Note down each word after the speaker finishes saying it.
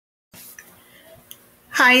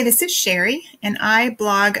Hi, this is Sherry, and I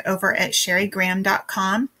blog over at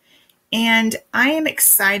sherrygraham.com. And I am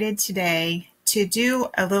excited today to do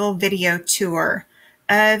a little video tour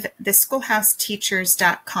of the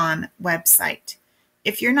schoolhouseteachers.com website.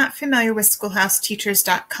 If you're not familiar with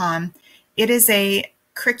schoolhouseteachers.com, it is a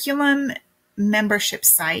curriculum membership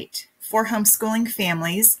site for homeschooling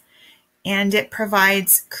families, and it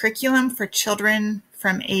provides curriculum for children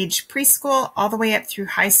from age preschool all the way up through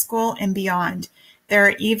high school and beyond. There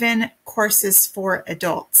are even courses for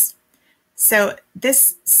adults. So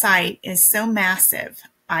this site is so massive.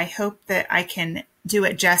 I hope that I can do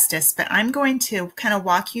it justice, but I'm going to kind of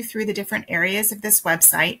walk you through the different areas of this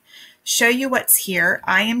website, show you what's here.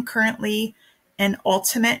 I am currently an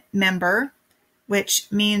Ultimate member, which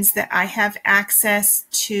means that I have access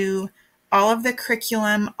to all of the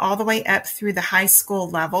curriculum all the way up through the high school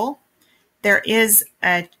level. There is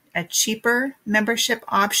a cheaper membership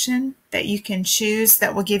option that you can choose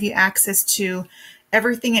that will give you access to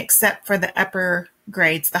everything except for the upper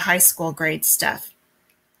grades, the high school grade stuff.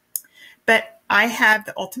 But I have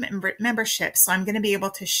the Ultimate membership, so I'm going to be able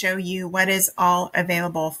to show you what is all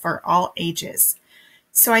available for all ages.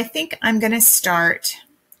 So I think I'm going to start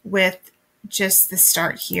with just the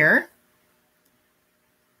start here.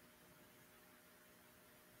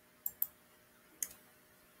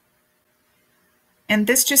 And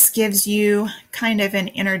this just gives you kind of an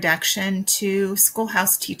introduction to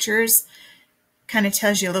Schoolhouse Teachers, kind of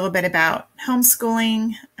tells you a little bit about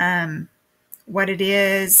homeschooling, what it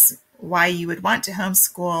is, why you would want to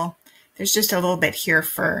homeschool. There's just a little bit here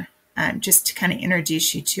for just to kind of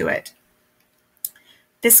introduce you to it.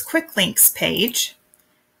 This quick links page,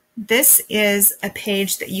 this is a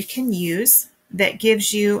page that you can use that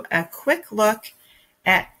gives you a quick look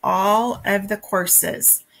at all of the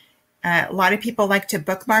courses. A lot of people like to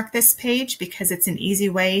bookmark this page because it's an easy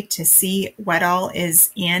way to see what all is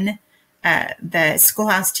in the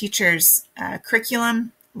Schoolhouse Teachers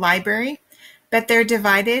curriculum library, but they're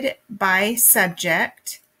divided by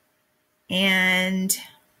subject, and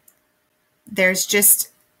there's just,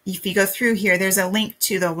 if you go through here, there's a link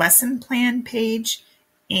to the lesson plan page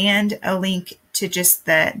and a link to just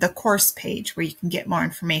the course page where you can get more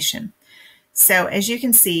information. So as you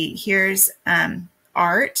can see, here's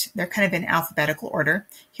art. They're kind of in alphabetical order.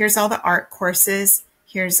 Here's all the art courses.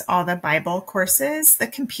 Here's all the Bible courses, the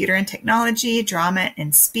computer and technology, drama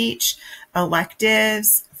and speech,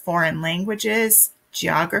 electives, foreign languages,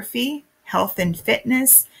 geography, health and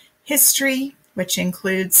fitness, history, which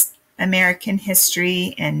includes American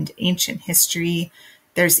history and ancient history.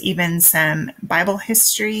 There's even some Bible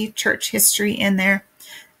history, church history in there.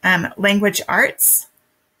 Language arts,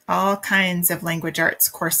 all kinds of language arts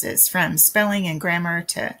courses, from spelling and grammar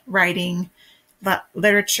to writing,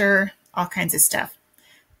 literature, all kinds of stuff.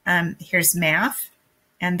 Here's math,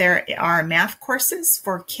 and there are math courses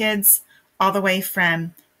for kids all the way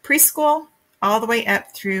from preschool all the way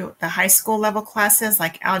up through the high school level classes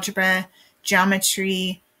like algebra,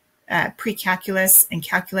 geometry, pre-calculus and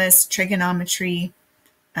calculus, trigonometry,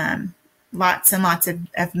 lots and lots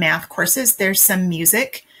of math courses. There's some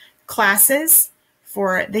music classes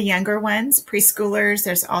for the younger ones, preschoolers.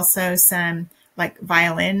 There's also some like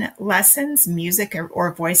violin lessons, music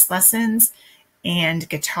or voice lessons, and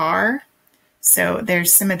guitar. So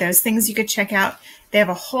there's some of those things you could check out. They have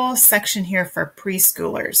a whole section here for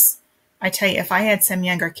preschoolers. I tell you, if I had some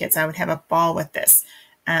younger kids, I would have a ball with this.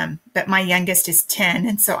 But my youngest is 10,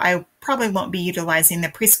 and so I probably won't be utilizing the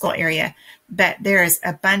preschool area. But there is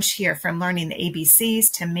a bunch here, from learning the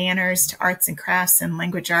ABCs to manners to arts and crafts and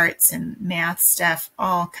language arts and math stuff,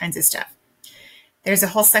 all kinds of stuff. There's a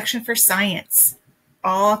whole section for science,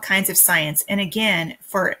 all kinds of science. And again,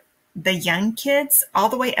 for the young kids all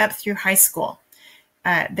the way up through high school.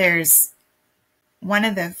 There's one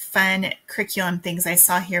of the fun curriculum things I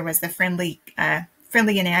saw here was the friendly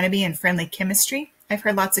anatomy and friendly chemistry. I've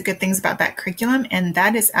heard lots of good things about that curriculum, and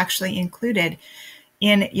that is actually included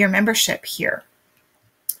in your membership here.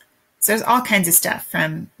 So there's all kinds of stuff,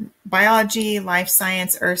 from biology, life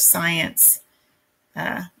science, earth science,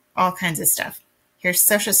 all kinds of stuff. Here's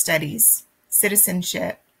social studies,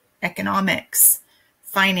 citizenship, economics,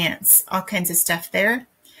 finance, all kinds of stuff there.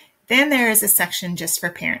 Then there is a section just for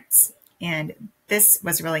parents. And this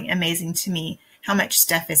was really amazing to me, how much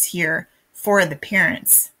stuff is here for the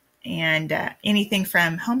parents. And anything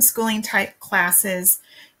from homeschooling type classes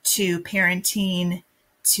to parenting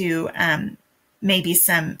to maybe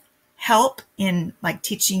some help in like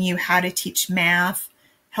teaching you how to teach math,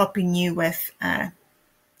 helping you with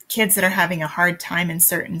kids that are having a hard time in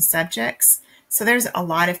certain subjects. So there's a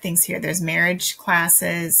lot of things here. There's marriage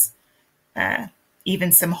classes,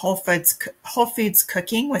 even some Whole Foods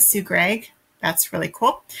cooking with Sue Gregg. That's really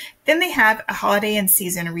cool. Then they have a holiday and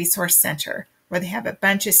season resource center where they have a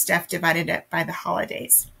bunch of stuff divided up by the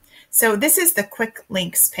holidays. So this is the quick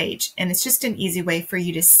links page, and it's just an easy way for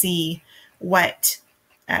you to see what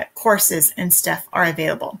courses and stuff are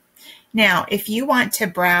available. Now, if you want to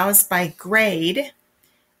browse by grade,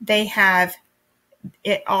 they have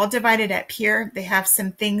it all divided up here. They have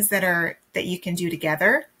some things that you can do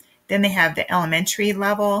together. Then they have the elementary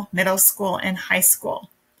level, middle school, and high school.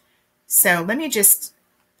 So let me just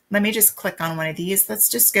click on one of these. Let's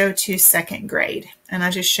just go to second grade, and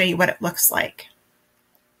I'll just show you what it looks like.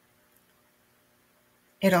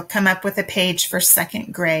 It'll come up with a page for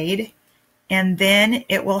second grade, and then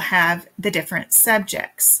it will have the different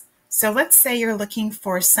subjects. So let's say you're looking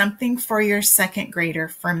for something for your second grader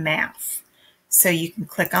for math. So you can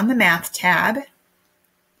click on the math tab,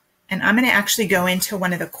 and I'm going to actually go into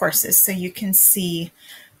one of the courses so you can see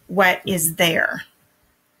what is there.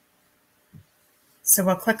 So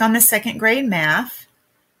we'll click on the second grade math.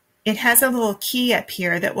 It has a little key up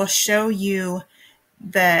here that will show you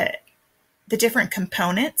the different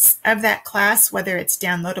components of that class, whether it's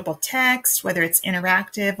downloadable text, whether it's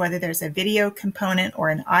interactive, whether there's a video component or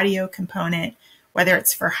an audio component, whether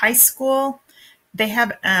it's for high school. They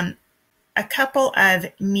have a couple of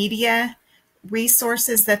media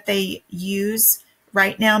resources that they use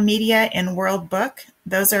right now, Media and World Book.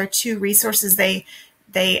 Those are two resources. They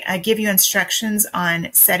give you instructions on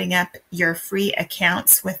setting up your free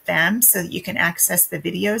accounts with them so that you can access the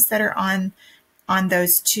videos that are on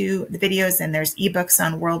those two videos, and there's ebooks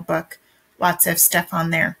on World Book, lots of stuff on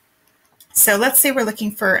there. So let's say we're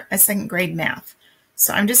looking for a second grade math.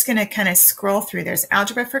 So I'm just going to kind of scroll through. There's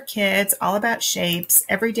Algebra for Kids, All About Shapes,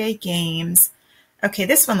 Everyday Games. Okay,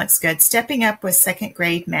 this one looks good. Stepping Up with Second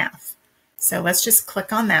Grade Math. So let's just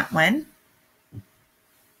click on that one.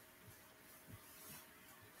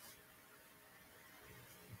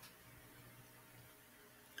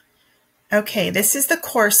 Okay, this is the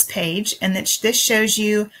course page, and this shows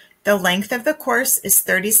you the length of the course is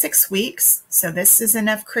 36 weeks. So this is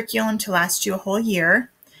enough curriculum to last you a whole year.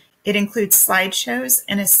 It includes slideshows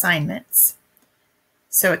and assignments.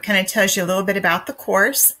 So it kind of tells you a little bit about the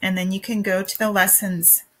course, and then you can go to the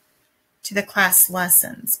lessons, to the class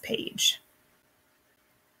lessons page.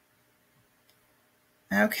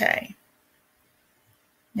 Okay.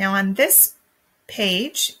 Now on this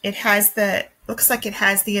page, looks like it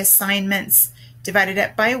has the assignments divided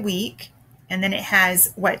up by week, and then it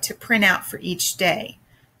has what to print out for each day.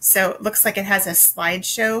 So it looks like it has a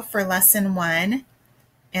slideshow for lesson 1,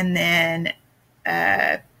 and then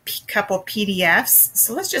a couple PDFs.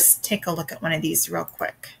 So let's just take a look at one of these real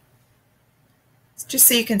quick, just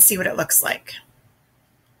so you can see what it looks like.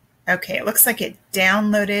 Okay, it looks like it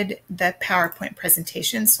downloaded the PowerPoint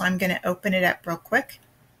presentation, so I'm going to open it up real quick.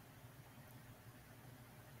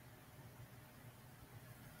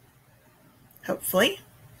 Hopefully.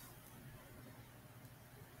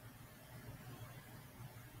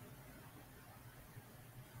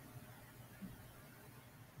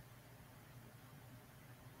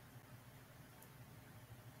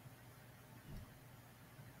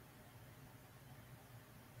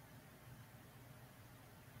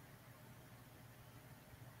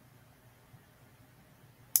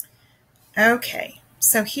 Okay,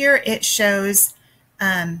 so here it shows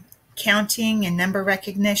counting and number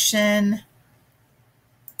recognition.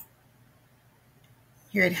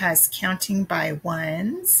 Here it has counting by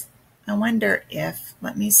ones. I wonder if,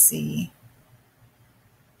 let me see.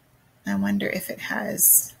 I wonder if it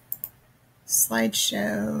has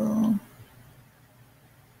slideshow.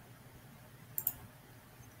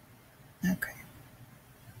 Okay.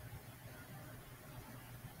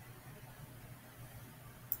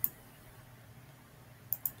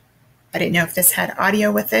 I didn't know if this had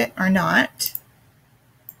audio with it or not.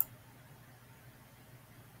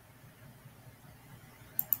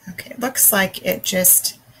 Okay, it looks like it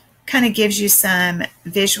just kind of gives you some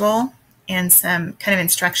visual and some kind of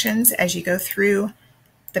instructions as you go through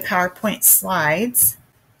the PowerPoint slides.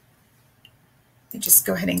 You just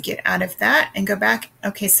go ahead and get out of that and go back.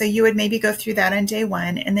 Okay, so you would maybe go through that on day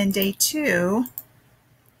 1, and then day 2,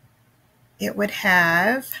 it would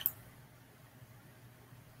have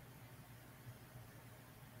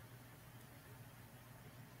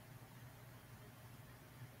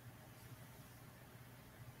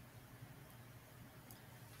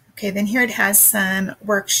okay, then here it has some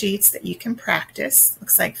worksheets that you can practice.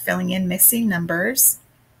 Looks like filling in missing numbers.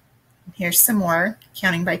 Here's some more,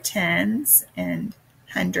 counting by tens and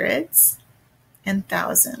hundreds and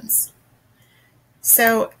thousands.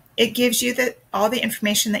 So it gives you all the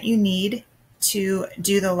information that you need to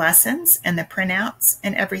do the lessons and the printouts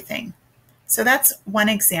and everything. So that's one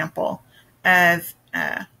example of,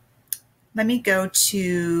 let me go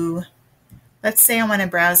to, let's say I want to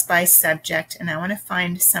browse by subject and I want to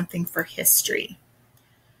find something for history.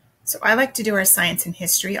 So I like to do our science and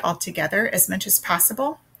history all together as much as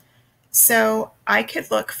possible. So I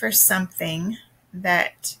could look for something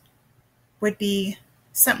that would be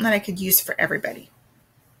something that I could use for everybody.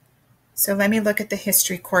 So let me look at the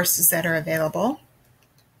history courses that are available.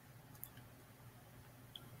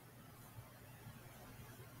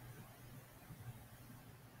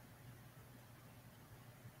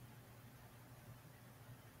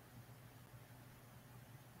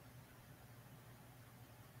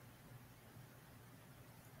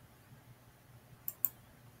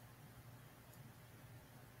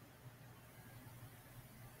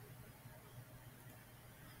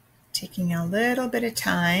 Taking a little bit of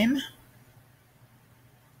time.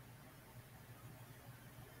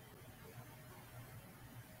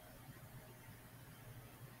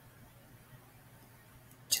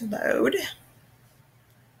 To load.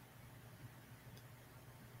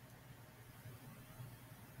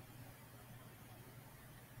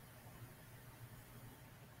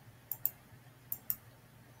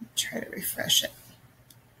 Try to refresh it.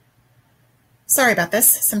 Sorry about this.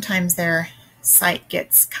 Sometimes their site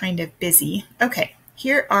gets kind of busy. Okay,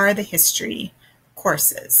 here are the history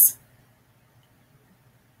courses.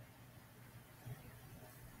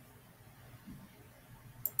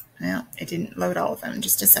 Well, it didn't load all of them.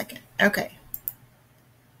 Just a second. Okay.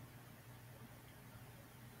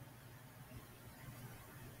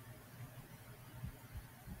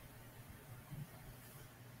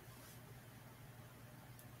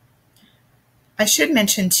 I should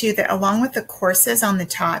mention too that along with the courses on the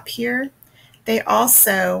top here, they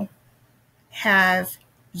also have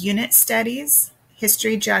unit studies,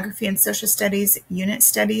 history, geography, and social studies unit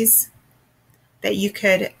studies that you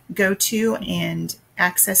could go to and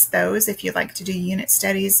access those if you'd like to do unit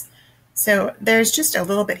studies. So there's just a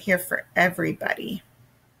little bit here for everybody.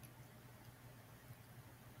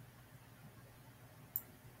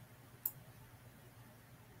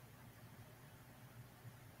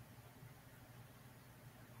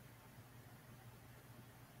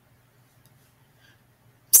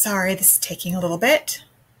 Sorry, this is taking a little bit.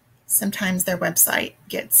 Sometimes their website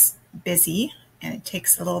gets busy and it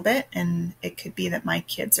takes a little bit, and it could be that my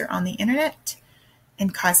kids are on the internet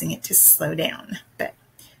and causing it to slow down, but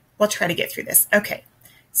we'll try to get through this. Okay,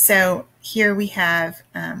 so here we have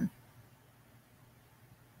the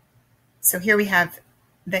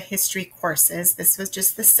history courses. This was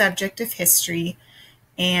just the subject of history,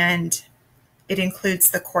 and it includes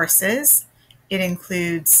the courses. It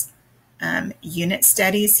includes unit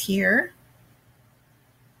studies here,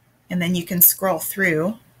 and then you can scroll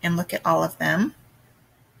through and look at all of them.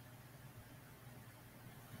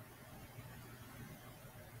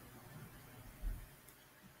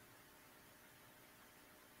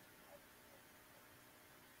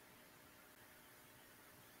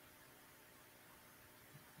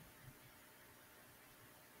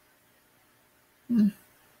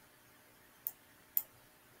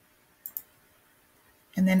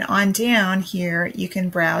 And then on down here, you can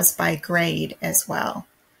browse by grade as well.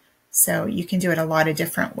 So you can do it a lot of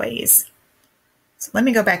different ways. So let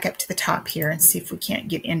me go back up to the top here and see if we can't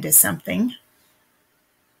get into something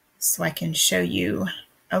so I can show you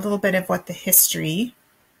a little bit of what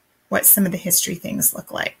some of the history things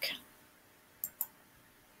look like.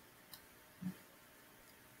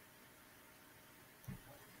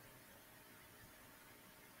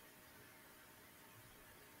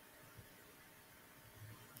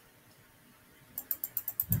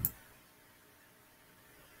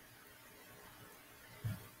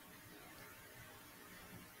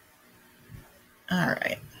 All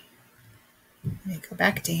right, let me go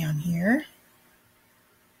back down here.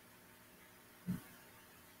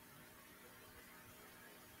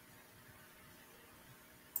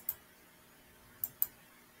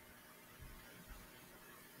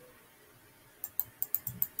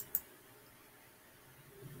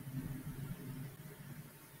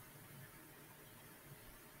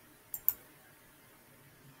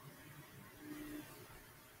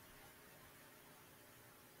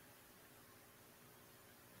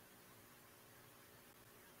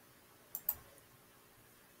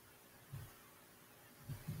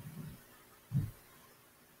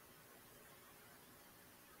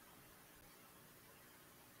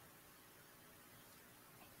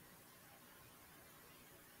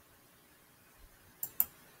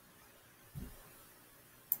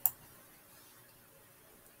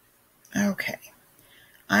 Okay,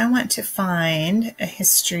 I want to find a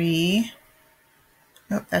history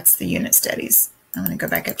Oh, that's the unit studies. I'm going to go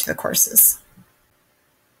back up to the courses.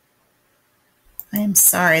 I am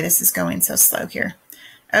sorry this is going so slow here.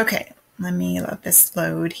 Okay, let me let this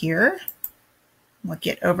load here. We'll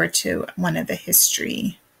get over to one of the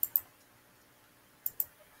history.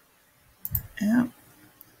 Oh,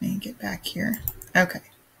 let me get back here. Okay.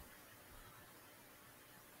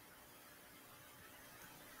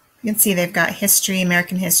 You can see they've got history,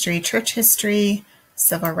 American history, church history,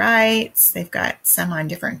 civil rights. They've got some on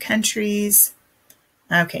different countries.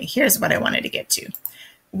 Okay, here's what I wanted to get to.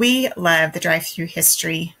 We love the drive-through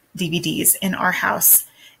history DVDs in our house.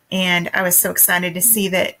 And I was so excited to see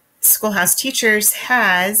that Schoolhouse Teachers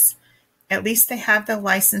has, at least they have the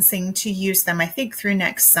licensing to use them, I think through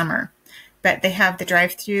next summer. But they have the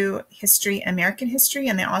drive-through history, American history,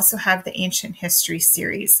 and they also have the ancient history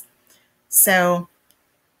series. So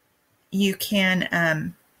you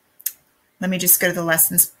can, let me just go to the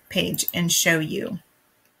lessons page and show you.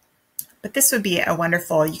 But this would be a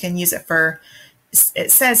wonderful, you can use it for,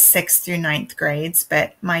 it says 6th through 9th grades,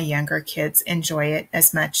 but my younger kids enjoy it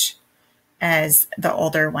as much as the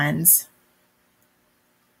older ones.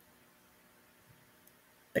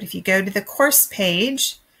 But if you go to the course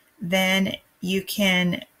page, then you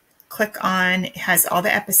can click on, it has all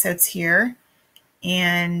the episodes here,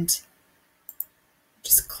 and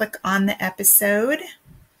just click on the episode.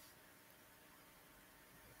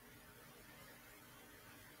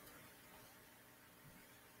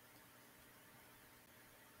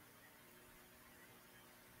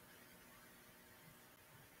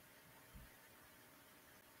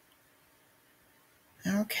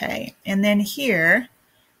 Okay, and then here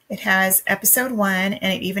it has episode 1,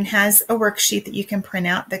 and it even has a worksheet that you can print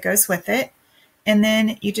out that goes with it. And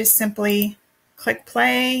then you just simply click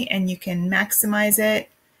play and you can maximize it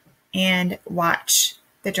and watch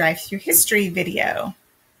the drive-through history video.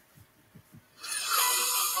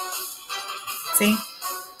 See?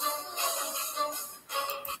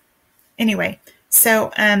 Anyway,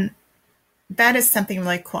 so that is something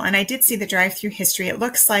really cool. And I did see the drive-through history. It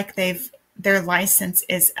looks like their license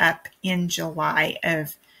is up in July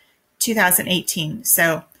of 2018.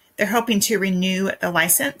 So they're hoping to renew the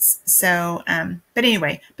license. So, but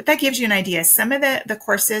anyway, but that gives you an idea. Some of the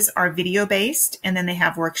courses are video based, and then they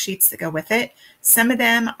have worksheets that go with it. Some of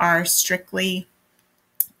them are strictly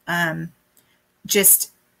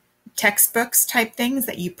just textbooks type things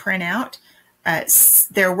that you print out.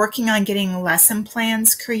 They're working on getting lesson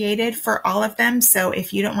plans created for all of them. So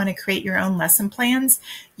if you don't want to create your own lesson plans,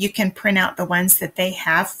 you can print out the ones that they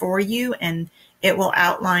have for you, and it will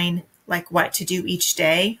outline like what to do each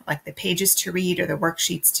day, like the pages to read or the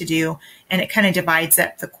worksheets to do. And it kind of divides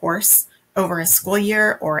up the course over a school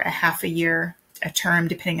year or a half a year, a term,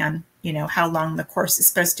 depending on, how long the course is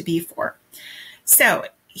supposed to be for. So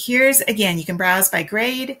here's, again, you can browse by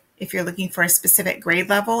grade if you're looking for a specific grade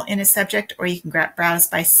level in a subject, or you can browse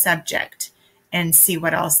by subject and see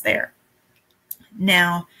what else there.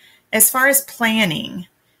 Now, as far as planning,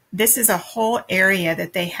 this is a whole area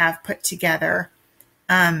that they have put together.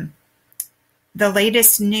 The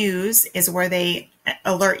latest news is where they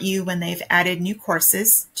alert you when they've added new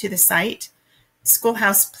courses to the site.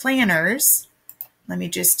 Schoolhouse Planners, let me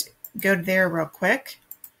just go there real quick.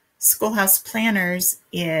 Schoolhouse Planners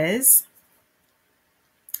is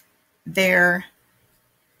their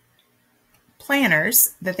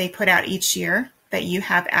planners that they put out each year that you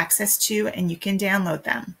have access to, and you can download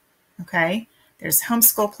them. Okay, there's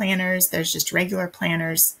homeschool planners, there's just regular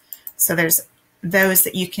planners. So there's those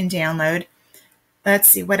that you can download. Let's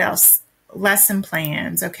see, what else? Lesson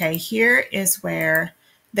plans. Okay, here is where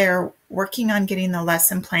they're working on getting the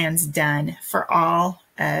lesson plans done for all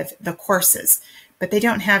of the courses, but they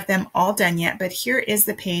don't have them all done yet. But here is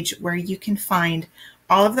the page where you can find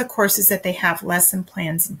all of the courses that they have lesson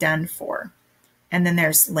plans done for. And then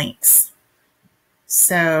there's links.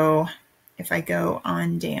 So if I go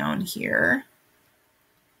on down here,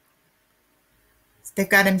 they've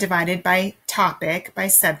got them divided by topic, by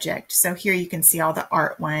subject. So here you can see all the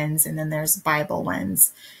art ones, and then there's Bible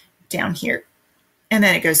ones down here. And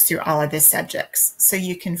then it goes through all of the subjects. So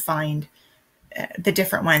you can find the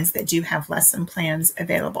different ones that do have lesson plans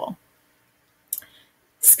available.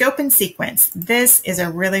 Scope and sequence. This is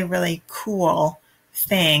a really, really cool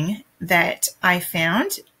thing that I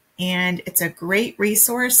found. And it's a great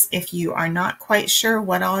resource if you are not quite sure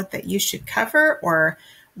what all that you should cover or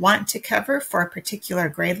want to cover for a particular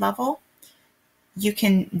grade level. You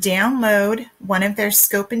can download one of their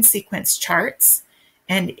scope and sequence charts,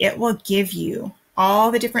 and it will give you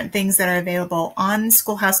all the different things that are available on the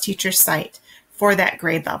Schoolhouse Teacher site for that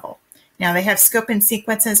grade level. Now they have scope and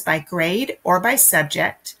sequences by grade or by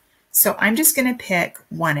subject. So I'm just going to pick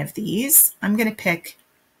one of these. I'm going to pick,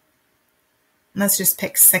 let's just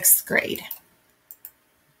pick 6th grade.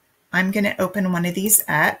 I'm going to open one of these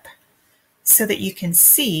up so that you can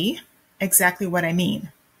see exactly what I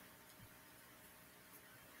mean.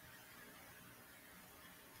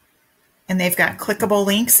 And they've got clickable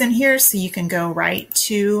links in here so you can go right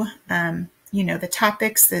to, the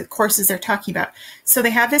topics, the courses they're talking about. So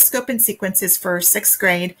they have the scope and sequences for 6th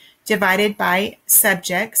grade divided by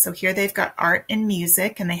subject. So here they've got art and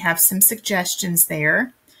music, and they have some suggestions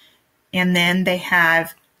there. And then they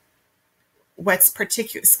have what's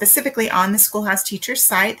specifically on the Schoolhouse Teacher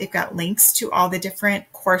site. They've got links to all the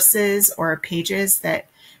different courses or pages that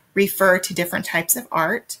refer to different types of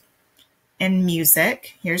art and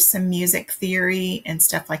music. Here's some music theory and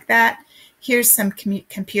stuff like that. Here's some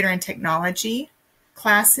computer and technology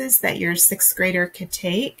classes that your 6th grader could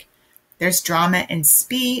take. There's drama and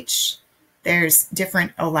speech. There's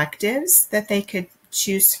different electives that they could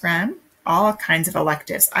choose from, all kinds of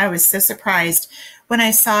electives. I was so surprised when I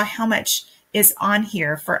saw how much is on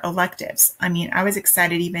here for electives. I mean, I was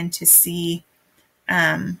excited even to see,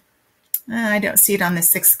 I don't see it on the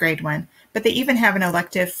 6th grade one, but they even have an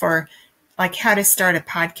elective for like how to start a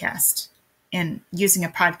podcast and using a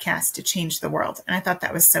podcast to change the world. And I thought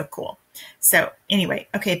that was so cool. So anyway,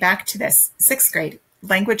 okay, back to this. 6th grade,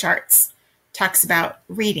 language arts talks about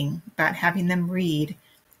reading, about having them read.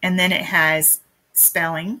 And then it has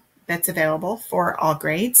spelling that's available for all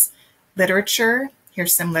grades. Literature,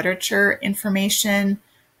 here's some literature information.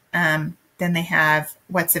 Then they have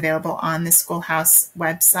what's available on the Schoolhouse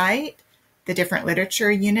website, the different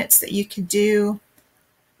literature units that you could do.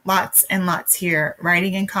 Lots and lots here.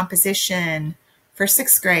 Writing and composition for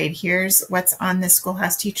 6th grade. Here's what's on the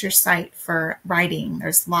Schoolhouse Teacher site for writing.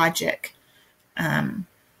 There's logic,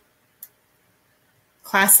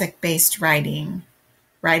 classic-based writing,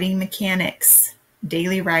 writing mechanics,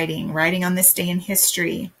 daily writing, writing on this day in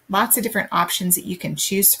history. Lots of different options that you can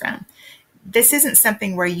choose from. This isn't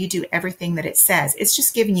something where you do everything that it says. It's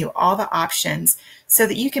just giving you all the options so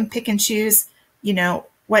that you can pick and choose,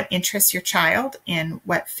 what interests your child and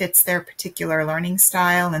what fits their particular learning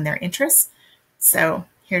style and their interests. So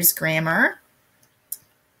here's grammar.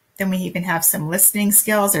 Then we even have some listening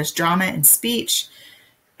skills. There's drama and speech,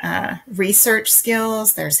 research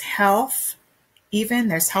skills. There's health,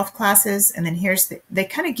 there's health classes. And then they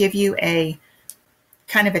kind of give you a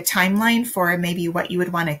kind of a timeline for maybe what you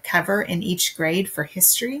would want to cover in each grade for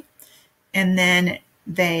history. And then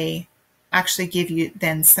they actually give you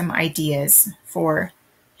then some ideas for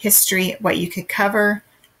history, what you could cover,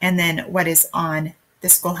 and then what is on the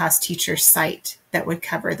Schoolhouse Teacher site that would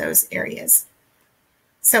cover those areas.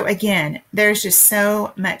 So again, there's just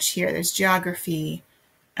so much here. There's geography,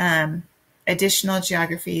 additional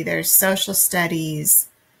geography, there's social studies,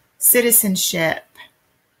 citizenship,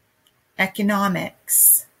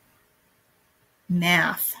 economics,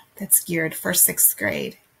 math, that's geared for 6th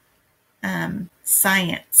grade,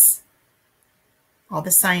 science, all the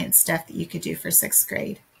science stuff that you could do for 6th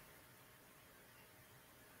grade.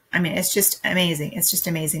 I mean, it's just amazing. It's just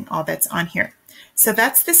amazing all that's on here. So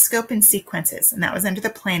that's the scope and sequences, and that was under the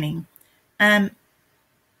planning.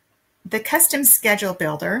 The custom schedule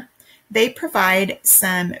builder, they provide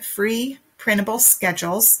some free printable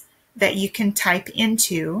schedules that you can type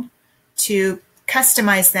into to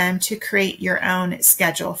customize them to create your own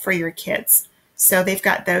schedule for your kids. So they've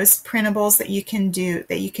got those printables that you can do,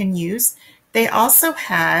 that you can use. They also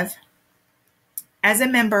have, as a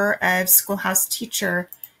member of Schoolhouse Teacher,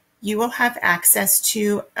 you will have access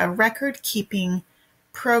to a record-keeping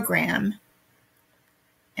program,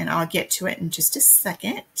 and I'll get to it in just a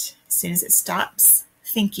second, as soon as it stops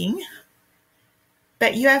thinking.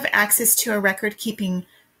 But you have access to a record-keeping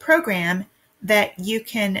program that you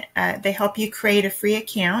can, they help you create a free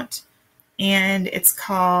account, and it's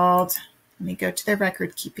called, let me go to the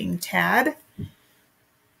record-keeping tab.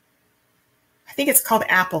 I think it's called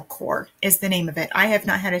Apple Core is the name of it. I have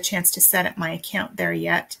not had a chance to set up my account there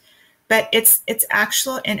yet. But it's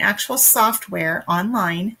an actual software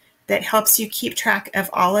online that helps you keep track of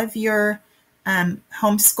all of your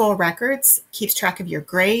homeschool records, keeps track of your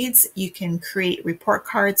grades. You can create report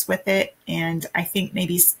cards with it, and I think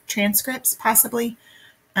maybe transcripts possibly.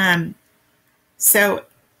 So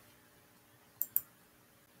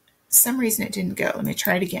some reason it didn't go. Let me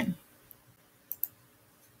try it again.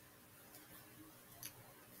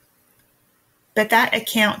 But that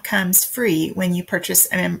account comes free when you purchase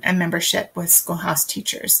a membership with Schoolhouse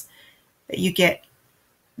Teachers, that you get,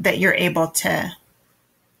 that you're able to,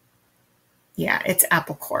 yeah, it's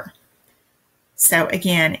Apple Core. So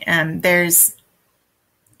again,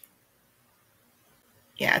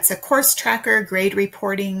 Yeah, it's a course tracker, grade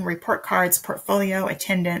reporting, report cards, portfolio,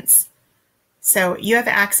 attendance. So you have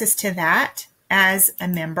access to that as a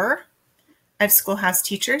member of Schoolhouse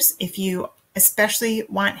Teachers. If you especially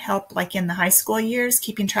want help like in the high school years,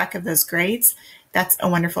 keeping track of those grades, that's a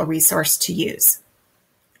wonderful resource to use.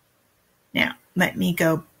 Now, let me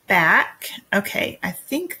go back. Okay, I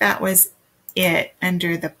think that was it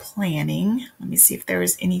under the planning. Let me see if there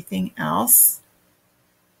was anything else.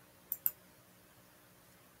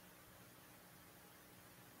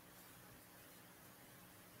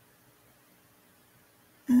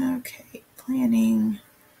 Okay, planning.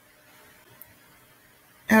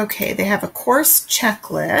 Okay, they have a course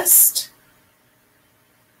checklist.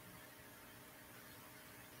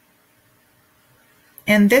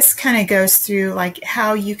 And this kind of goes through like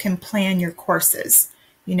how you can plan your courses.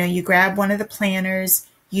 You know, you grab one of the planners,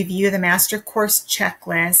 you view the master course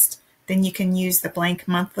checklist, then you can use the blank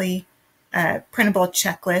monthly printable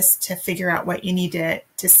checklist to figure out what you need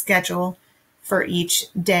to schedule for each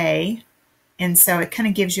day. And so it kind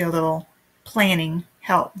of gives you a little planning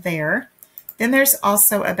help there. Then there's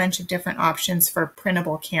also a bunch of different options for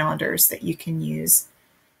printable calendars that you can use.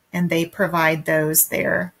 And they provide those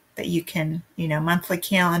there that you can, you know, monthly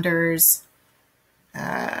calendars.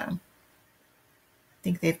 I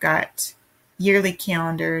think they've got yearly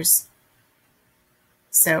calendars.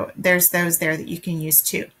 So there's those there that you can use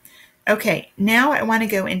too. Okay, now I want to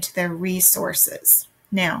go into the resources.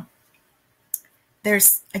 Now,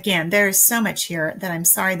 there's so much here that I'm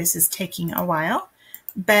sorry this is taking a while,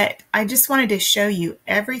 but I just wanted to show you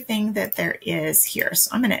everything that there is here.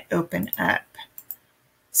 So I'm going to open up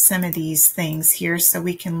some of these things here so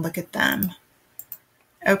we can look at them.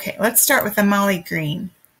 Okay, let's start with the Molly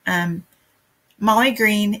Green. Molly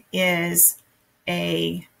Green is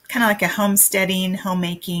a kind of like a homesteading,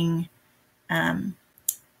 homemaking.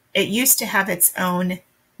 It used to have its own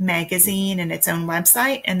magazine and its own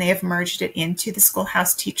website, and they have merged it into the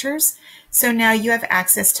Schoolhouse Teachers. So now you have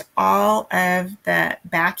access to all of the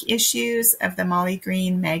back issues of the Molly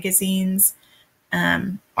Green magazines.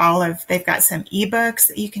 They've got some ebooks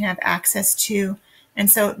that you can have access to. And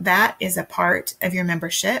so that is a part of your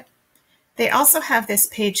membership. They also have this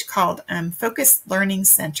page called Focused Learning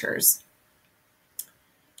Centers.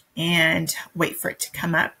 And wait for it to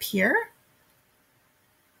come up here.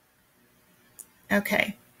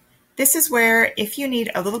 Okay. This is where if you need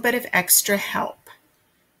a little bit of extra help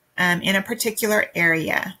in a particular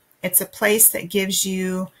area, it's a place that gives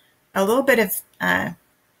you a little bit of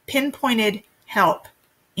pinpointed help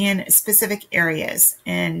in specific areas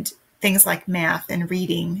and things like math and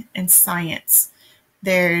reading and science.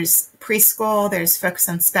 There's preschool, there's focus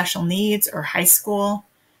on special needs or high school,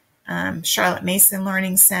 Charlotte Mason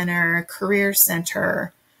Learning Center, Career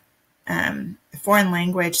Center, Foreign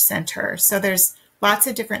Language Center. So there's lots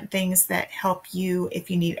of different things that help you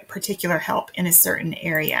if you need particular help in a certain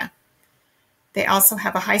area. They also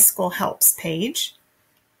have a high school helps page.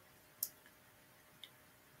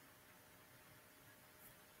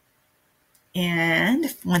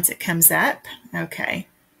 And once it comes up, okay,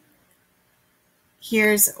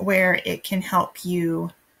 here's where it can help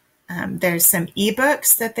you. There's some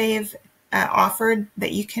ebooks that they've offered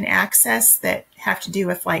that you can access that have to do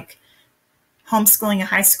with like homeschooling a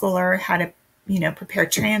high schooler, how to, you know, prepare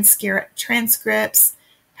transcripts,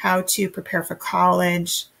 how to prepare for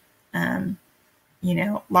college, you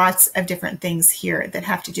know, lots of different things here that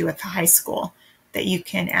have to do with the high school that you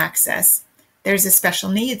can access. There's a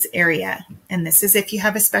special needs area, and this is if you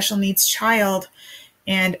have a special needs child,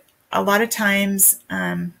 and a lot of times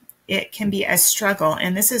it can be a struggle.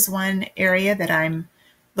 And this is one area that I'm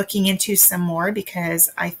looking into some more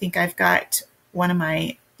because I think I've got one of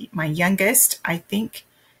my youngest, I think,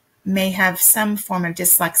 may have some form of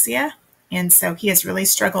dyslexia, and so he has really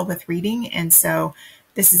struggled with reading, and so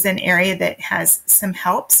this is an area that has some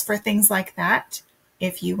helps for things like that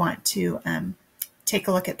if you want to take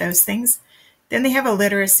a look at those things. Then they have a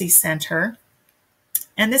literacy center,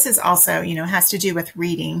 and this is also, you know, has to do with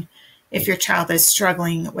reading. If your child is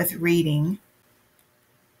struggling with reading,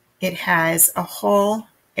 it has a whole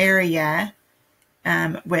area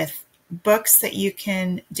with books that you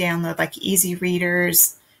can download, like easy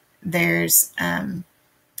readers. There's a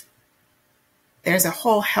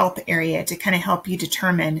whole help area to kind of help you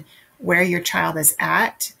determine where your child is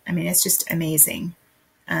at. I mean, it's just amazing.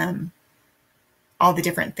 All the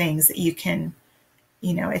different things that you can,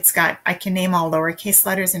 you know, it's got, I can name all lowercase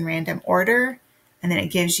letters in random order, and then it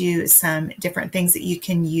gives you some different things that you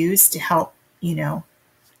can use to help, you know,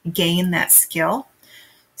 gain that skill.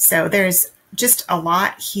 So there's just a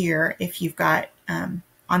lot here if you've got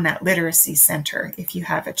on that literacy center if you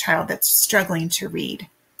have a child that's struggling to read.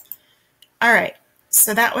 All right,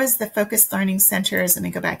 so that was the focused learning centers. Let me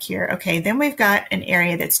go back here. Okay, then we've got an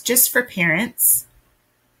area that's just for parents.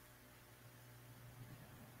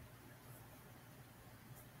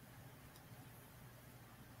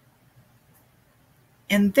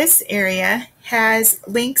 And this area has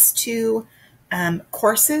links to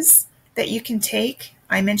courses that you can take.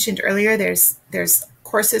 I mentioned earlier there's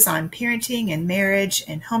courses on parenting and marriage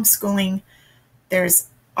and homeschooling. There's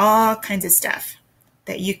all kinds of stuff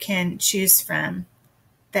that you can choose from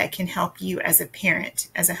that can help you as a parent,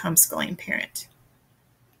 as a homeschooling parent.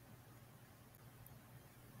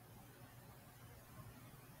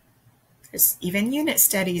 There's even unit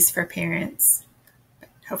studies for parents.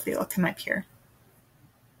 Hopefully it'll come up here.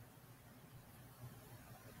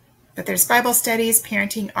 But there's Bible studies,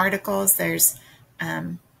 parenting articles, there's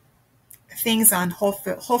things on whole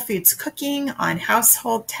foods cooking, on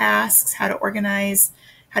household tasks, how to organize,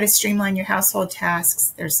 how to streamline your household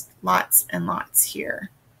tasks. There's lots and lots here.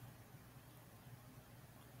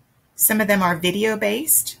 Some of them are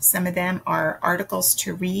video-based. Some of them are articles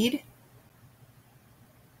to read.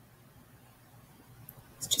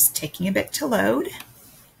 It's just taking a bit to load.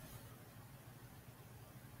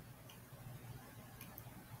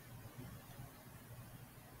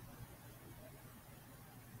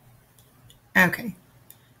 Okay,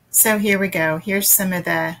 so here we go. Here's some of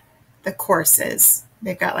the courses.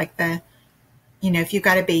 They've got like the, if you've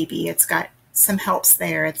got a baby, it's got some helps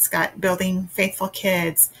there. It's got building faithful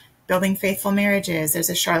kids, building faithful marriages. There's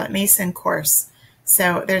a Charlotte Mason course.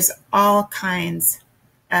 So there's all kinds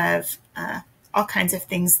of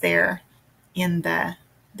things there in the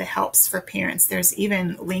helps for parents. There's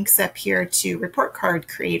even links up here to report card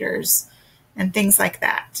creators and things like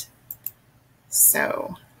that.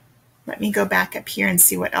 So let me go back up here and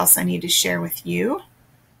see what else I need to share with you.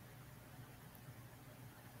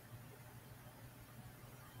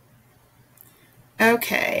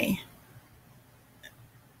 Okay.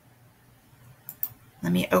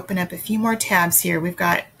 Let me open up a few more tabs here. We've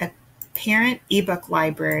got a parent ebook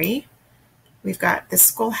library. We've got the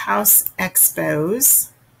Schoolhouse Expos.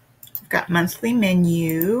 We've got monthly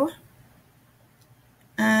menu.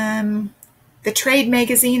 The trade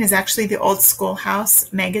magazine is actually the old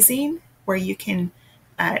Schoolhouse magazine, where you can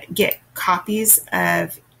get copies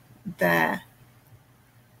of where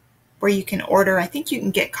you can order. I think you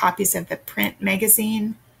can get copies of the print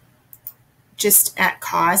magazine just at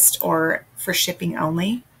cost or for shipping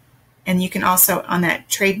only. And you can also, on that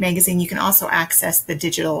trade magazine, you can also access the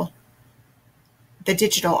digital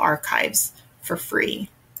archives for free.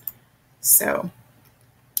 So,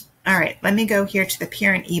 all right, let me go here to the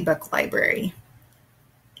parent ebook library.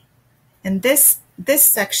 And this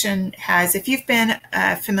section has, if you've been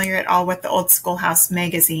familiar at all with the old Schoolhouse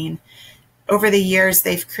magazine, over the years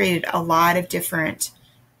they've created a lot of different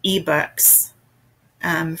ebooks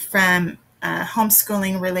from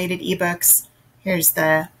homeschooling related ebooks. Here's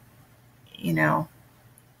the, okay,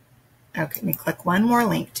 let me click one more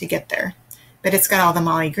link to get there. But it's got all the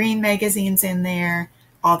Molly Green magazines in there,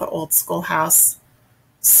 all the old Schoolhouse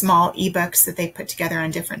small ebooks that they put together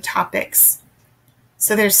on different topics.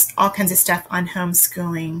 So there's all kinds of stuff on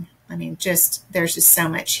homeschooling. I mean, there's just so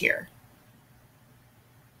much here.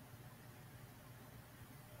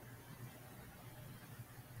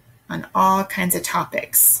 On all kinds of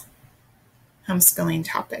topics, homeschooling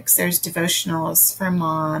topics. There's devotionals for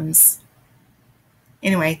moms.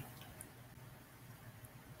 Anyway,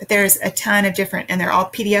 but there's a ton of different, and they're all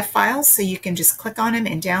PDF files, so you can just click on them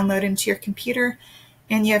and download them to your computer,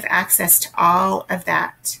 and you have access to all of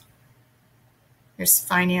that. There's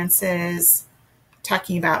finances,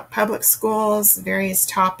 talking about public schools, various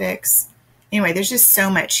topics. Anyway, there's just so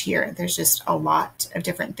much here. There's just a lot of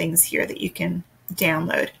different things here that you can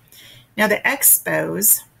download. Now the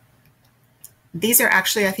expos, these are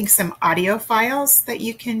actually, I think, some audio files that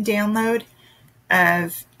you can download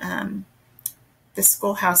of the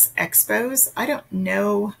Schoolhouse Expos. I don't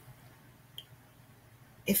know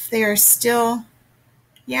if they're still,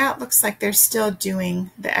 yeah, it looks like they're still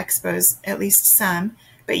doing the expos, at least some,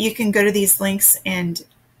 but you can go to these links and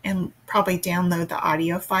probably download the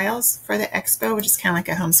audio files for the expo, which is kind of like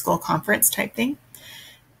a homeschool conference type thing.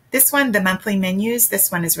 This one, the monthly menus,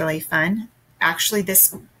 this one is really fun. Actually,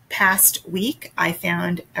 this past week, I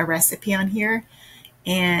found a recipe on here,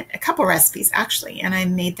 and a couple recipes actually, and I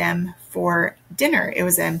made them for dinner. It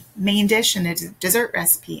was a main dish and a dessert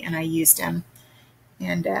recipe, and I used them.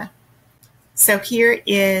 And so here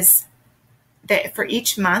is for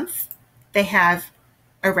each month, they have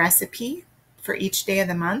a recipe for each day of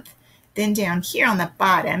the month, Then down here on the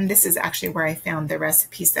bottom, this is actually where I found the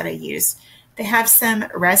recipes that I used. They have some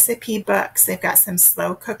recipe books. They've got some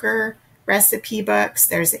slow cooker recipe books.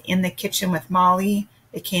 There's In the Kitchen with Molly.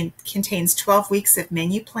 It contains 12 weeks of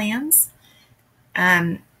menu plans.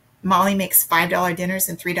 Molly makes $5 dinners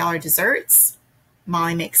and $3 desserts.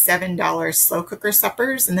 Molly makes $7 slow cooker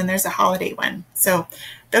suppers, and then there's a holiday one. So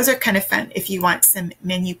those are kind of fun if you want some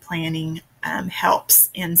menu planning helps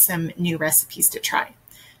and some new recipes to try.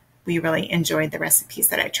 We really enjoyed the recipes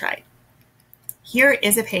that I tried. Here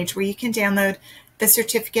is a page where you can download the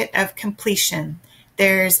certificate of completion.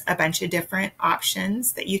 There's a bunch of different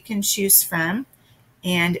options that you can choose from.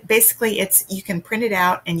 And basically you can print it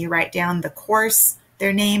out and you write down the course,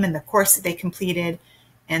 their name and the course that they completed,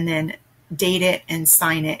 and then date it and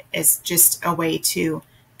sign it as just a way to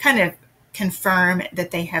kind of confirm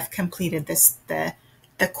that they have completed the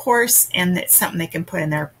course, and it's something they can put in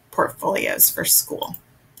their portfolios for school.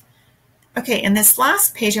 Okay, and this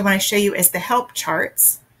last page I want to show you is the help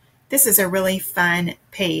charts. This is a really fun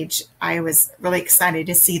page. I was really excited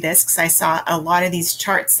to see this because I saw a lot of these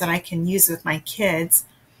charts that I can use with my kids.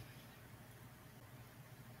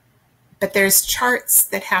 But there's charts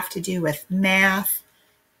that have to do with math.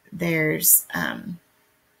 There's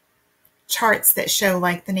charts that show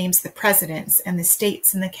like the names of the presidents and the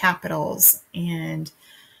states and the capitals. And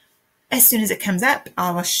as soon as it comes up,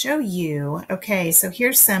 I will show you. Okay, so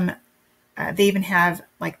here's some, they even have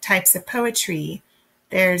like types of poetry.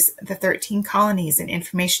 There's the 13 colonies and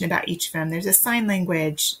information about each of them. There's a sign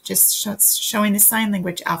language, just showing the sign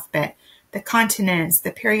language alphabet, the continents,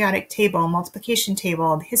 the periodic table, multiplication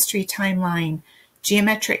table, the history timeline,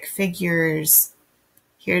 geometric figures.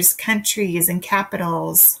 Here's countries and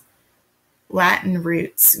capitals, Latin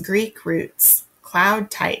roots, Greek roots,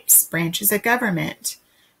 cloud types, branches of government,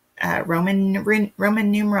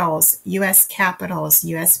 Roman numerals, U.S. capitals,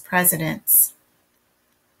 U.S. presidents.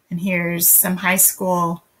 And here's some high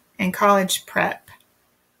school and college prep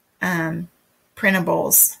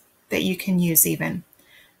printables that you can use even.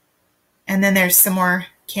 And then there's some more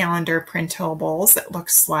calendar printables, it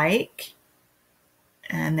looks like.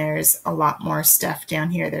 And there's a lot more stuff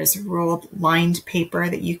down here. There's ruled lined paper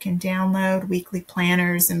that you can download, weekly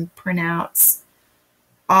planners and printouts,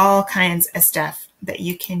 all kinds of stuff that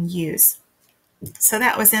you can use. So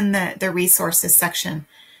that was in the resources section.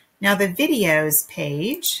 Now the videos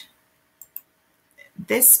page,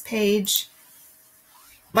 this page,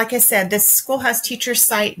 like I said, this Schoolhouse teacher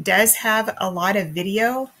site does have a lot of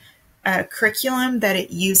video curriculum that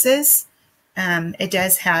it uses. It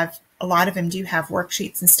does have, a lot of them do have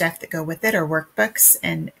worksheets and stuff that go with it, or workbooks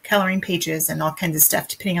and coloring pages and all kinds of stuff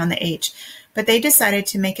depending on the age. But they decided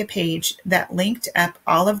to make a page that linked up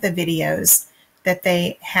all of the videos that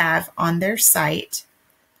they have on their site,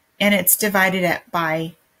 and it's divided up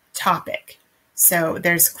by topic. So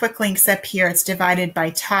there's quick links up here. It's divided by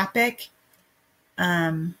topic.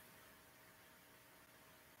 And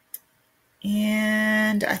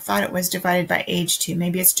I thought it was divided by age too.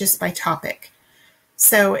 Maybe it's just by topic.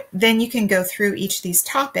 So then you can go through each of these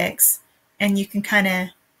topics, and you can kind of,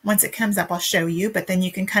 once it comes up, I'll show you, but then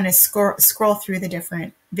you can kind of scroll through the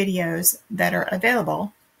different videos that are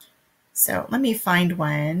available. So let me find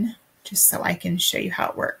one just so I can show you how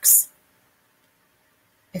it works,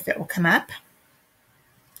 if it will come up.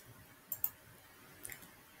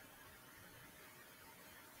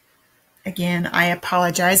 Again, I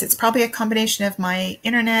apologize. It's probably a combination of my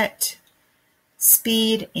internet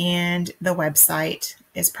speed and the website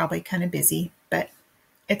is probably kind of busy, but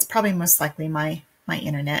it's probably most likely my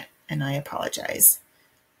internet, and I apologize.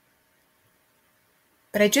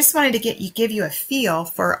 But I just wanted to give you a feel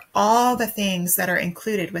for all the things that are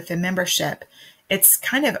included with the membership. It's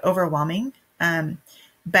kind of overwhelming,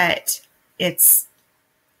 but it's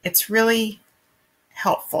really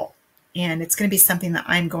helpful, and it's going to be something that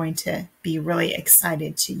I'm going to be really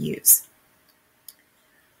excited to use.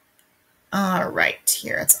 All right,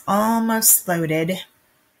 here it's almost loaded.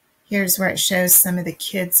 Here's where it shows some of the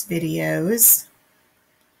kids' videos.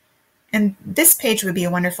 And this page would be a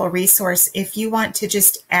wonderful resource if you want to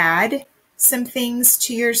just add some things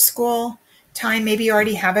to your school time. Maybe you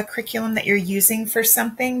already have a curriculum that you're using for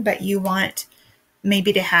something, but you want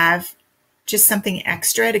maybe to have just something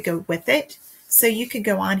extra to go with it. So you could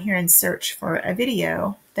go on here and search for a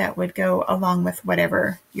video that would go along with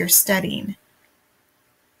whatever you're studying.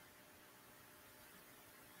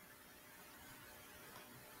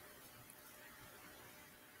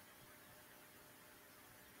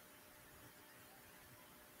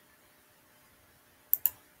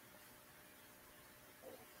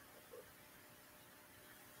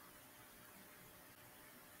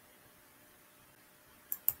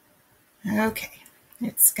 Okay,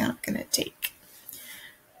 it's not going to take.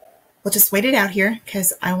 We'll just wait it out here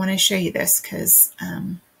because I want to show you this because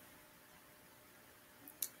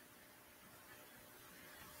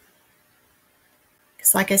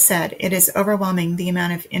like I said, it is overwhelming the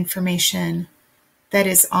amount of information that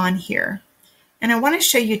is on here. And I want to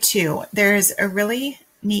show you too, there's a really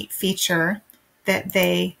neat feature that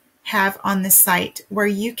they have on the site where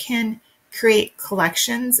you can create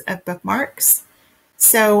collections of bookmarks.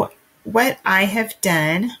 So what I have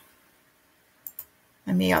done,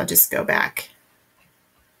 I'll just go back.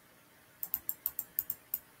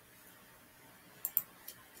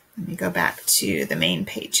 Let me go back to the main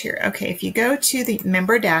page here. Okay, if you go to the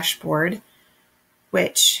member dashboard,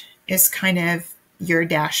 which is kind of your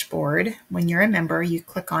dashboard. When you're a member, you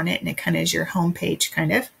click on it and it kind of is your home page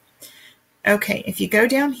kind of. Okay, if you go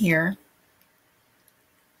down here,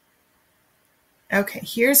 okay,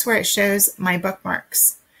 here's where it shows my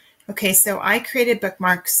bookmarks. Okay, so I created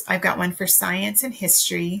bookmarks. I've got one for science and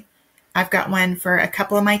history. I've got one for a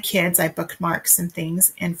couple of my kids. I bookmarked some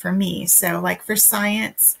things, and for me. So like for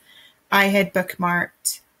science, I had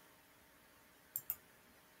bookmarked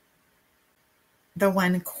the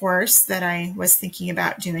one course that I was thinking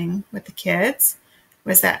about doing with the kids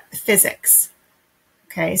was that physics.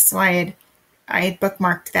 Okay, so I had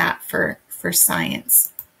bookmarked that for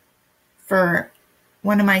science. For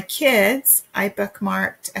one of my kids, I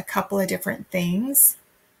bookmarked a couple of different things.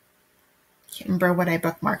 Can't remember what I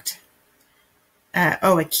bookmarked. A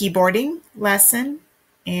keyboarding lesson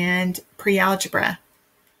and pre-algebra.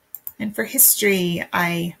 And for history,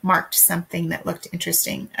 I marked something that looked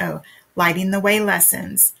interesting. Lighting the Way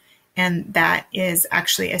lessons. And that is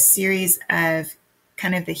actually a series of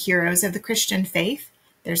kind of the heroes of the Christian faith.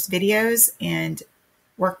 There's videos and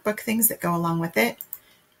workbook things that go along with it.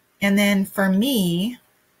 And then for me,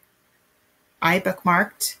 I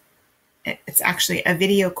bookmarked, it's actually a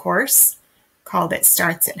video course called It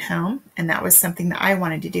Starts at Home. And that was something that I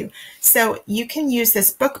wanted to do. So you can use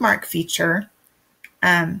this bookmark feature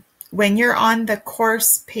when you're on the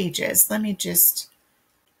course pages. Let me just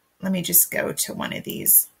go to one of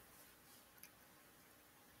these.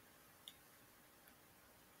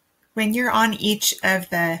 When you're on each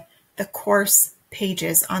of the course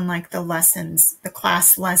pages on like the lessons, the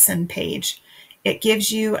class lesson page, it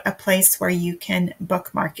gives you a place where you can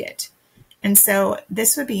bookmark it. And so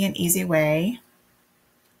this would be an easy way.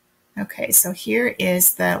 Okay, so here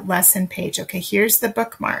is the lesson page. Okay, here's the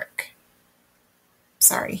bookmark.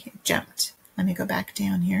 Sorry, it jumped. Let me go back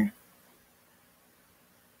down here.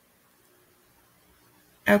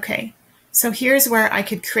 Okay, so here's where I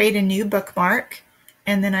could create a new bookmark,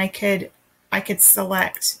 and then I could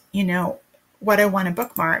select, what I want to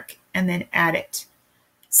bookmark and then add it.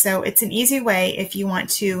 So it's an easy way if you want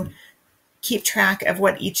to keep track of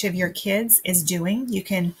what each of your kids is doing. You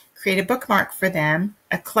can create a bookmark for them,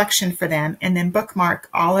 a collection for them, and then bookmark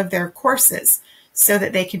all of their courses so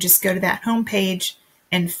that they can just go to that home page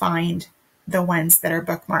and find the ones that are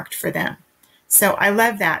bookmarked for them. So I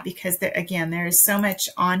love that because, again, there is so much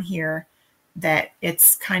on here that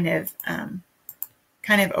it's kind of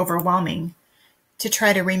overwhelming to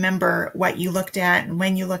try to remember what you looked at and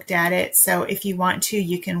when you looked at it. So if you want to,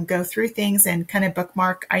 you can go through things and kind of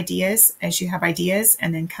bookmark ideas as you have ideas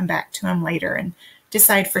and then come back to them later and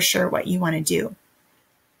decide for sure what you want to do.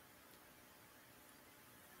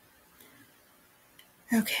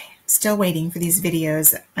 Okay, still waiting for these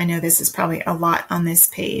videos. I know this is probably a lot on this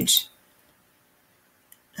page.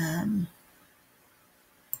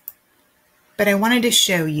 But I wanted to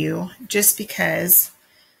show you just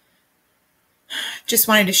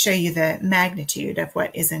wanted to show you the magnitude of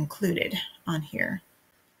what is included on here.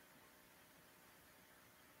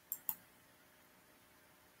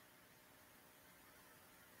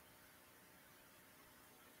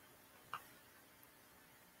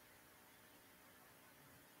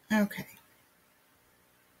 Okay.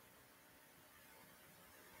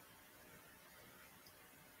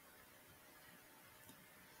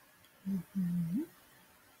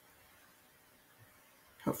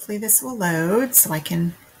 Hopefully this will load so I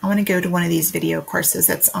want to go to one of these video courses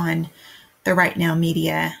that's on the Right Now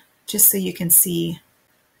Media just so you can see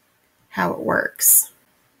how it works.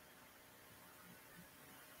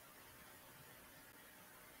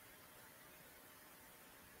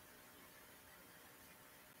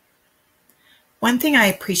 One thing I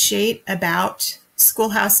appreciate about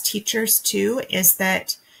Schoolhouse Teachers too is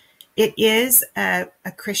that it is a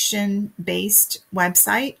Christian-based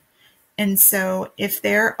website. And so if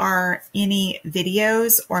there are any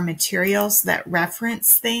videos or materials that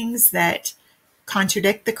reference things that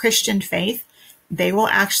contradict the Christian faith, they will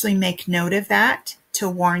actually make note of that to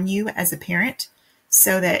warn you as a parent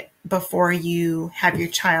so that before you have your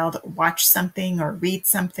child watch something or read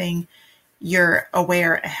something, you're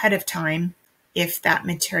aware ahead of time if that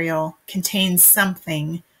material contains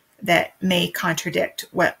something that may contradict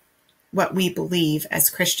what we believe as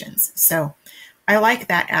Christians. So I like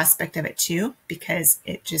that aspect of it too, because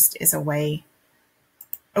it just is a way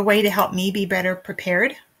to help me be better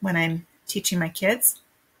prepared when I'm teaching my kids.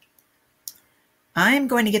 I'm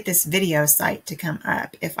going to get this video site to come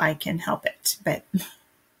up if I can help it, but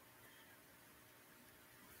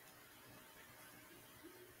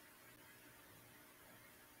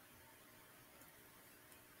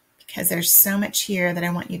because there's so much here that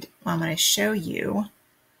I want to show you.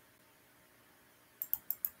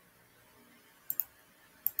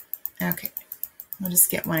 Okay, we'll just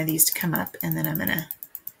get one of these to come up, and then I'm going to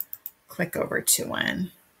click over to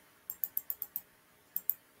one.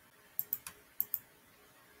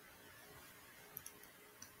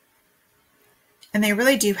 And they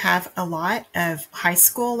really do have a lot of high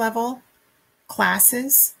school level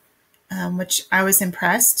classes, which I was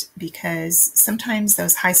impressed, because sometimes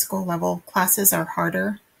those high school level classes are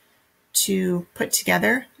harder to put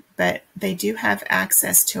together, but they do have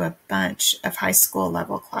access to a bunch of high school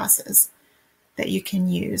level classes that you can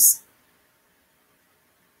use.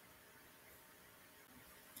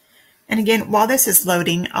 And again, while this is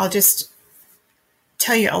loading, I'll just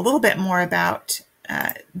tell you a little bit more about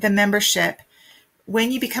the membership.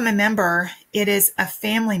 When you become a member, it is a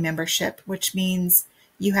family membership, which means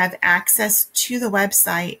you have access to the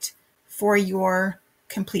website for your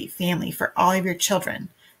complete family, for all of your children.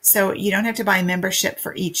 So you don't have to buy a membership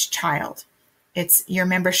for each child. Your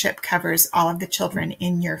membership covers all of the children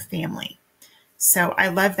in your family. So I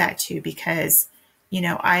love that too, because,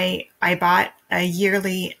 I bought a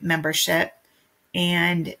yearly membership,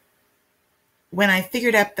 and when I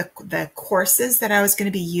figured out the courses that I was going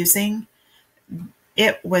to be using,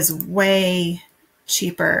 it was way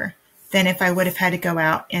cheaper than if I would have had to go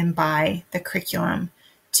out and buy the curriculum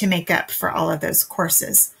to make up for all of those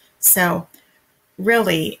courses. So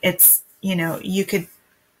really, it's, you could,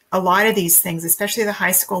 a lot of these things, especially the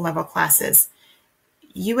high school level classes,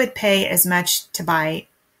 you would pay as much to buy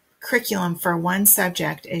curriculum for one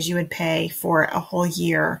subject as you would pay for a whole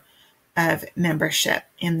year of membership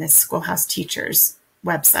in this Schoolhouse Teachers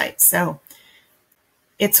website. So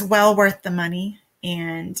it's well worth the money,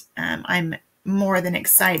 and I'm more than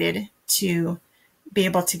excited to be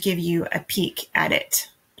able to give you a peek at it.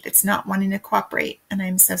 But it's not wanting to cooperate, and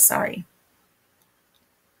I'm so sorry.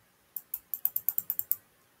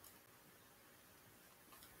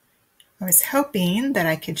 I was hoping that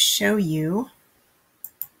I could show you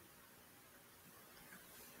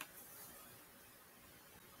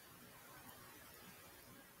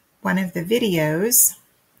one of the videos,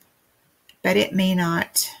 but it may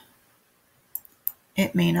not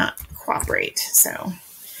cooperate. So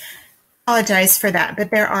apologize for that,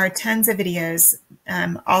 but there are tons of videos.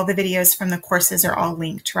 All the videos from the courses are all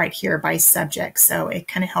linked right here by subject. So it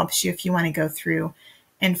kind of helps you if you want to go through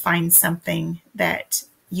and find something that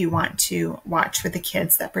you want to watch with the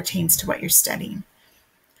kids that pertains to what you're studying.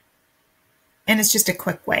 And it's just a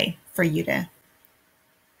quick way for you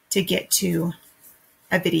to get to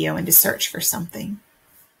a video and to search for something.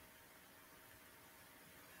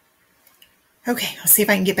 Okay, I'll see if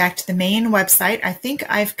I can get back to the main website. I think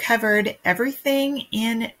I've covered everything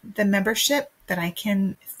in the membership that I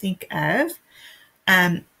can think of.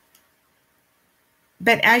 But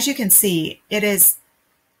as you can see, it is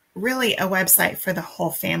really a website for the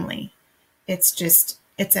whole family. It's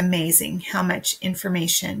amazing how much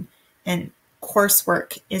information and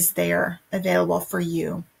coursework is there available for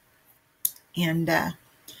you. And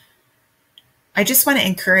I just want to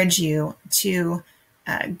encourage you to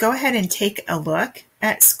go ahead and take a look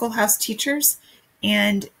at Schoolhouse Teachers,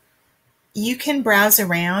 and you can browse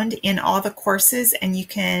around in all the courses, and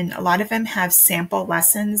a lot of them have sample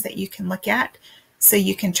lessons that you can look at, so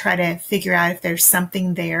you can try to figure out if there's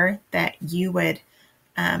something there that you would,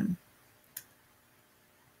 if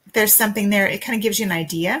there's something there, it kind of gives you an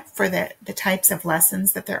idea for the types of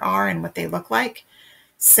lessons that there are and what they look like.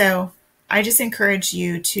 So I just encourage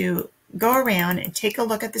you to go around and take a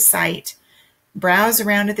look at the site, browse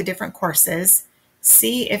around at the different courses,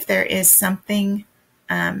 see if there is something,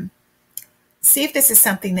 see if this is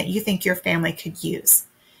something that you think your family could use.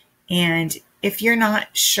 And if you're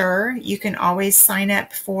not sure, you can always sign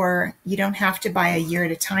up you don't have to buy a year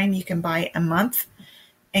at a time. You can buy a month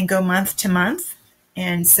and go month to month.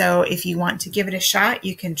 And so if you want to give it a shot,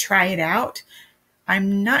 you can try it out.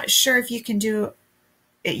 I'm not sure if you can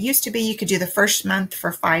it used to be you could do the first month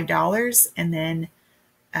for $5 and then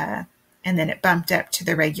and then it bumped up to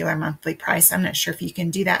the regular monthly price. I'm not sure if you can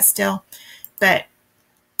do that still, but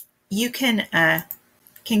you can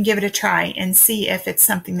give it a try and see if it's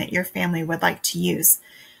something that your family would like to use.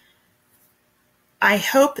 I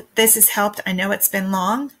hope this has helped. I know it's been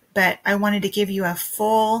long, but I wanted to give you a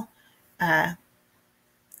full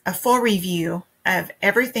review of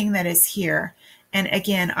everything that is here. And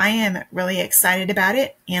again, I am really excited about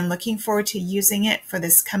it and looking forward to using it for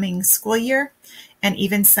this coming school year and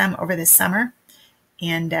even some over the summer.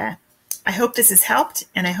 And I hope this has helped,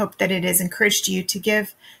 and I hope that it has encouraged you to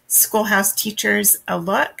give Schoolhouse teachers a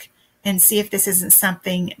look and see if this isn't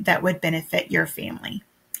something that would benefit your family.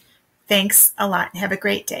 Thanks a lot. Have a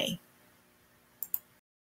great day.